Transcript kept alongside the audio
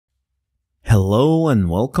Hello and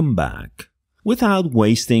welcome back. Without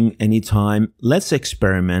wasting any time, let's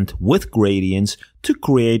experiment with gradients to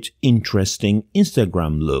create interesting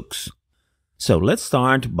Instagram looks. So let's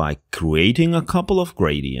start by creating a couple of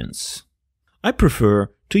gradients. I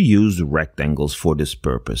prefer to use rectangles for this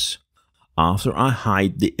purpose. After I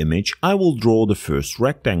hide the image, I will draw the first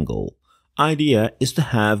rectangle. Idea is to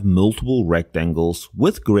have multiple rectangles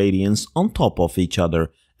with gradients on top of each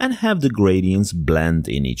other and have the gradients blend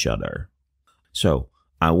in each other. So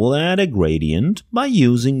I will add a gradient by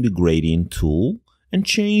using the gradient tool and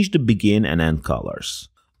change the begin and end colors.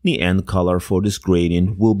 The end color for this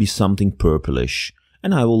gradient will be something purplish,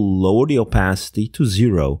 and I will lower the opacity to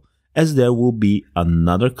 0 as there will be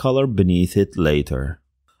another color beneath it later.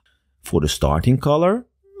 For the starting color,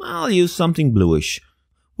 I'll use something bluish.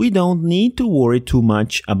 We don't need to worry too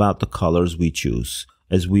much about the colors we choose.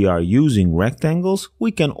 As we are using rectangles,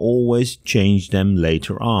 we can always change them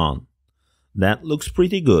later on. That looks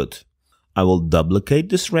pretty good. I will duplicate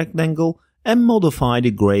this rectangle and modify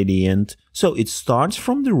the gradient so it starts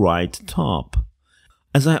from the right top.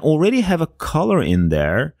 As I already have a color in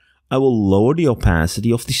there, I will lower the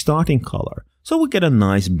opacity of the starting color so we get a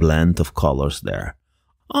nice blend of colors there.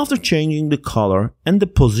 After changing the color and the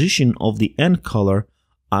position of the end color,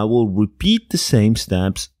 I will repeat the same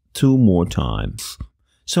steps 2 more times.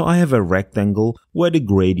 So I have a rectangle where the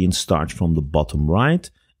gradient starts from the bottom right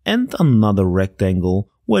and another rectangle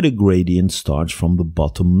where the gradient starts from the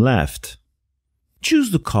bottom left. Choose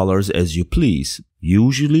the colors as you please.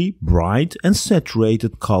 Usually bright and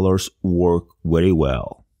saturated colors work very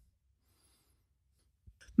well.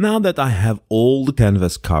 Now that I have all the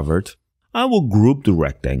canvas covered, I will group the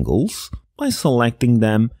rectangles by selecting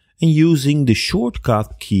them and using the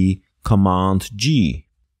shortcut key Command G.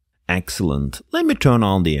 Excellent. Let me turn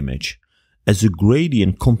on the image. As the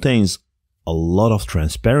gradient contains a lot of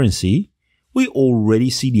transparency, we already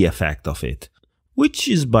see the effect of it, which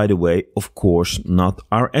is, by the way, of course, not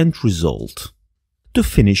our end result. To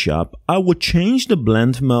finish up, I will change the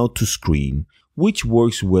blend mode to screen, which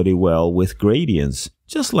works very well with gradients,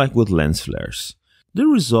 just like with lens flares. The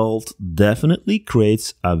result definitely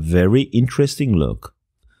creates a very interesting look.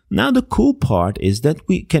 Now the cool part is that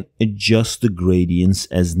we can adjust the gradients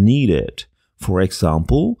as needed. For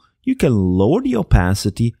example, you can lower the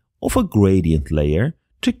opacity of a gradient layer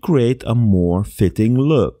to create a more fitting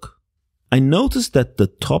look. I noticed that the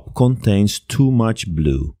top contains too much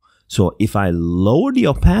blue, so if I lower the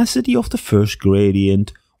opacity of the first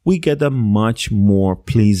gradient, we get a much more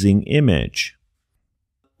pleasing image.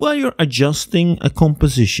 While you're adjusting a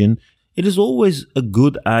composition, it is always a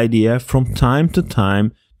good idea from time to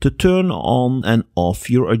time to turn on and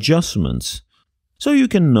off your adjustments, so you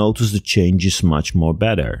can notice the changes much more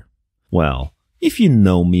better. Well, if you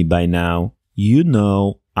know me by now, you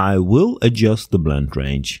know I will adjust the blend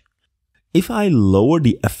range. If I lower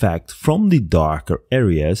the effect from the darker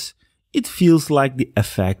areas, it feels like the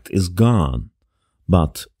effect is gone.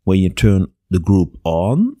 But when you turn the group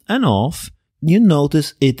on and off, you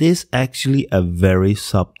notice it is actually a very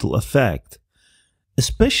subtle effect.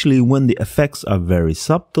 Especially when the effects are very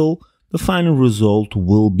subtle, the final result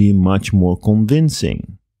will be much more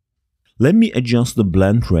convincing. Let me adjust the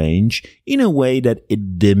blend range in a way that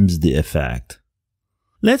it dims the effect.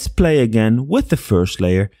 Let's play again with the first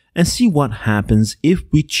layer and see what happens if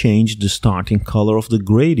we change the starting color of the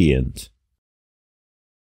gradient.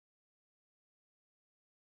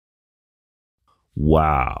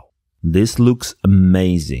 Wow, this looks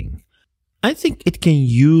amazing. I think it can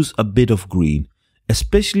use a bit of green,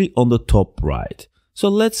 especially on the top right. So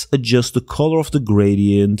let's adjust the color of the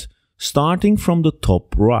gradient starting from the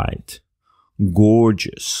top right.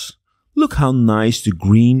 Gorgeous. Look how nice the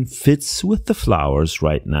green fits with the flowers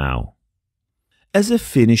right now. As a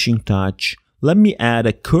finishing touch, let me add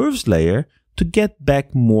a curves layer to get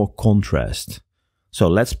back more contrast. So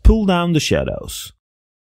let's pull down the shadows.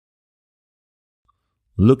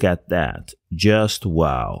 Look at that. Just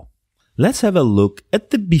wow. Let's have a look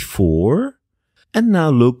at the before and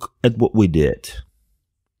now look at what we did.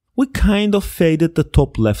 We kind of faded the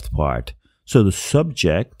top left part, so the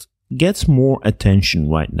subject gets more attention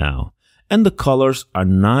right now, and the colors are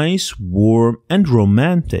nice, warm and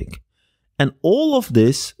romantic, and all of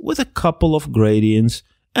this with a couple of gradients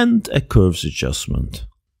and a curves adjustment.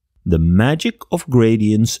 The magic of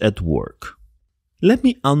gradients at work. Let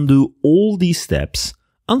me undo all these steps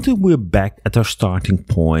until we're back at our starting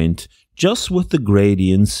point, just with the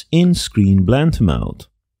gradients in screen blend mode.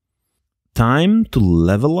 Time to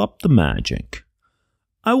level up the magic.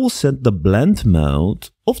 I will set the blend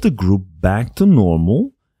mode of the group back to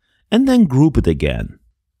normal and then group it again.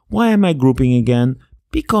 Why am I grouping again?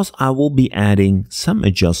 because I will be adding some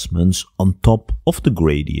adjustments on top of the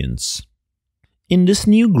gradients. In this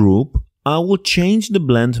new group, I will change the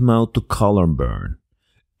blend mode to color burn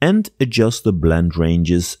and adjust the blend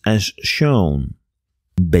ranges as shown.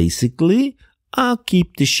 Basically, I'll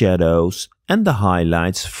keep the shadows and the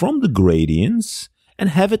highlights from the gradients and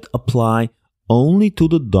have it apply only to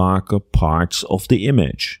the darker parts of the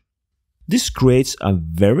image. This creates a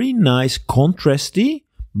very nice contrasty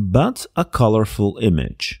but a colorful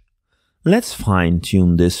image. Let's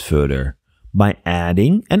fine-tune this further by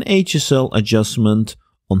adding an HSL adjustment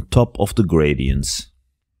on top of the gradients.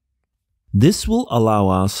 This will allow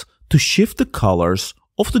us to shift the colors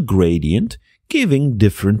of the gradient, giving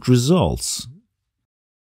different results.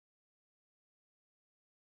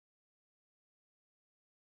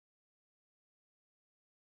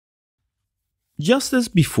 Just as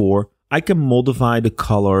before, I can modify the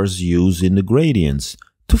colors used in the gradients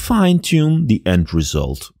to fine-tune the end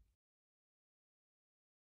result.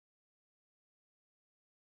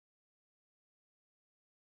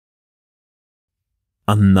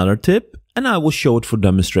 Another tip, and I will show it for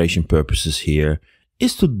demonstration purposes here,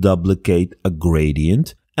 is to duplicate a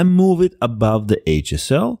gradient and move it above the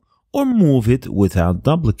HSL or move it without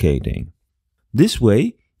duplicating. This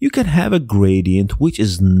way, you can have a gradient which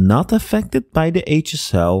is not affected by the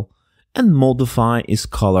HSL and modify its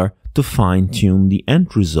color to fine-tune the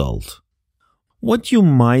end result. What you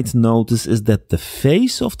might notice is that the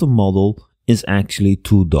face of the model is actually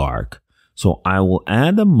too dark. So I will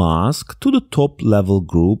add a mask to the top level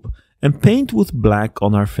group and paint with black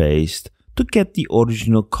on her face to get the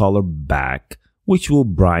original color back, which will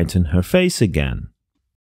brighten her face again.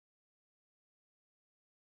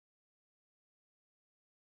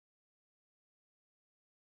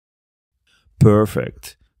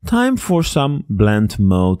 Perfect. Time for some blend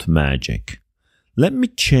mode magic. Let me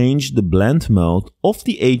change the blend mode of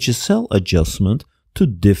the HSL adjustment to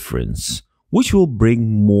difference, which will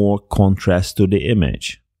bring more contrast to the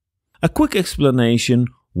image. A quick explanation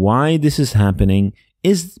why this is happening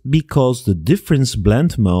is because the difference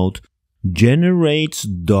blend mode generates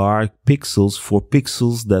dark pixels for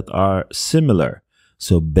pixels that are similar.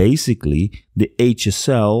 So basically, the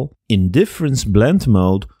HSL in difference blend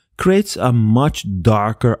mode creates a much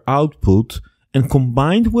darker output, and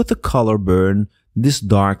combined with the color burn, this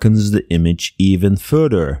darkens the image even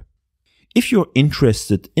further. If you're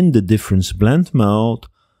interested in the difference blend mode,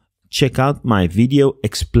 check out my video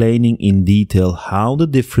explaining in detail how the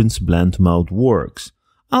difference blend mode works.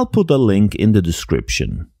 I'll put a link in the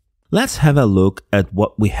description. Let's have a look at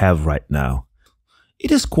what we have right now.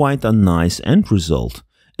 It is quite a nice end result,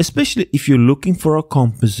 especially if you're looking for a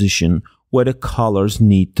composition where the colors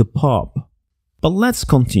need to pop. But let's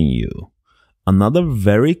continue. Another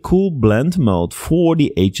very cool blend mode for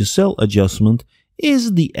the HSL adjustment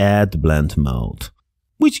is the add blend mode,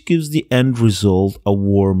 which gives the end result a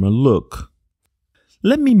warmer look.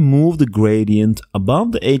 Let me move the gradient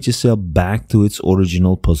above the HSL back to its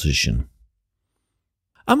original position.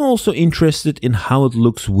 I'm also interested in how it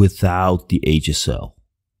looks without the HSL.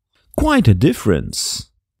 Quite a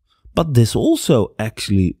difference. But this also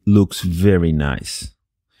actually looks very nice.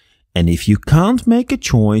 And if you can't make a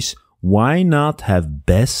choice, why not have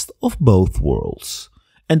best of both worlds?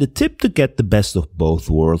 And the tip to get the best of both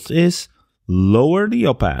worlds is lower the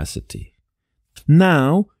opacity.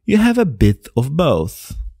 Now you have a bit of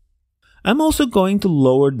both. I'm also going to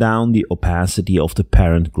lower down the opacity of the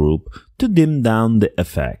parent group to dim down the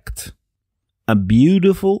effect. A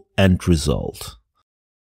beautiful end result.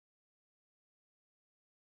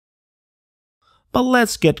 But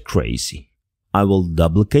let's get crazy. I will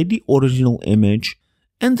duplicate the original image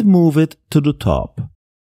and move it to the top.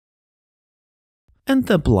 And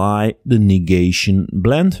apply the negation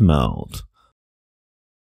blend mode,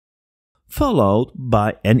 followed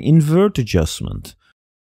by an invert adjustment.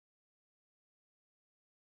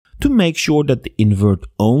 To make sure that the invert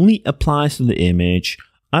only applies to the image,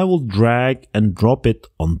 I will drag and drop it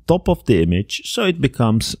on top of the image so it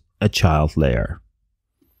becomes a child layer.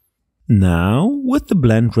 Now, with the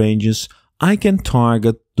blend ranges, I can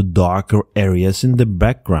target the darker areas in the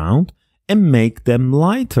background and make them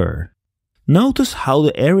lighter. Notice how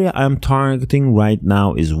the area I'm targeting right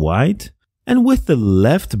now is white, and with the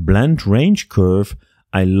left blend range curve,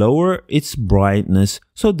 I lower its brightness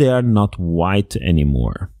so they are not white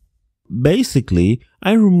anymore. Basically,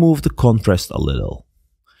 I remove the contrast a little.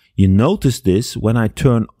 You notice this when I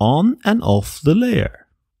turn on and off the layer.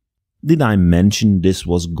 Did I mention this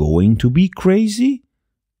was going to be crazy?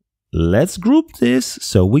 Let's group this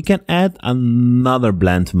so we can add another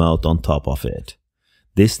blend mode on top of it.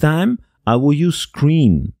 This time I will use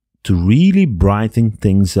screen to really brighten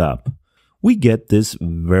things up, we get this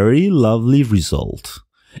very lovely result.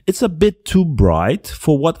 It's a bit too bright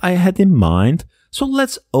for what I had in mind, so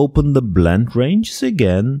let's open the blend ranges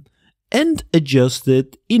again and adjust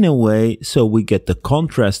it in a way so we get the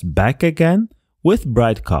contrast back again with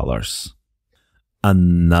bright colors.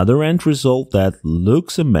 Another end result that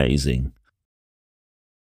looks amazing.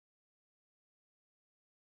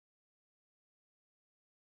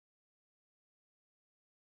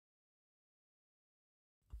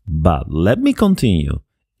 But let me continue.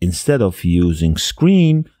 Instead of using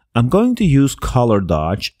screen, I'm going to use color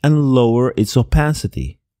dodge and lower its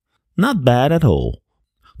opacity. Not bad at all.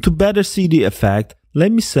 To better see the effect,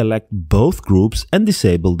 let me select both groups and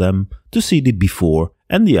disable them to see the before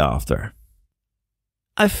and the after.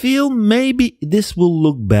 I feel maybe this will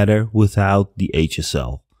look better without the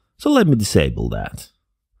HSL, so let me disable that.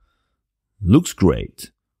 Looks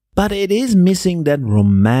great, but it is missing that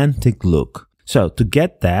romantic look. So to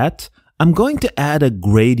get that, I'm going to add a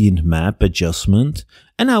gradient map adjustment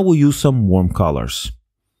and I will use some warm colors.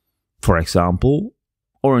 For example,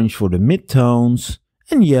 orange for the midtones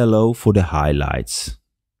and yellow for the highlights.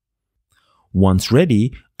 Once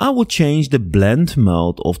ready, I will change the blend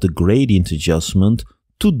mode of the gradient adjustment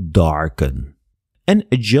to darken and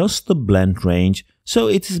adjust the blend range so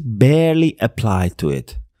it is barely applied to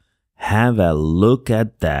it. Have a look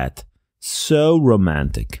at that. So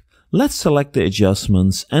romantic. Let's select the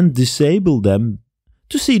adjustments and disable them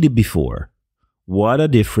to see the before. What a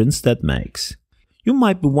difference that makes. You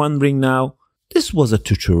might be wondering now, this was a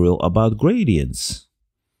tutorial about gradients.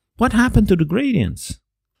 What happened to the gradients?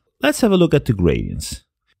 Let's have a look at the gradients.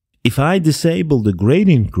 If I disable the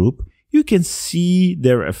gradient group, you can see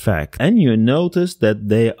their effect and you notice that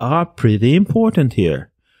they are pretty important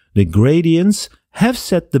here. The gradients have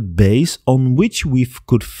set the base on which we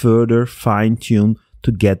could further fine-tune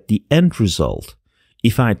to get the end result.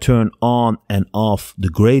 If I turn on and off the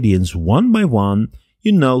gradients one by one,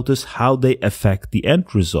 you notice how they affect the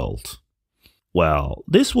end result. Well,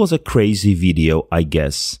 this was a crazy video, I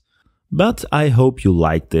guess, but I hope you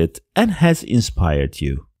liked it and has inspired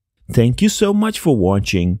you. Thank you so much for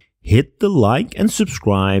watching. Hit the like and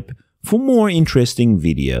subscribe for more interesting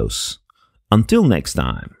videos. Until next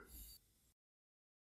time.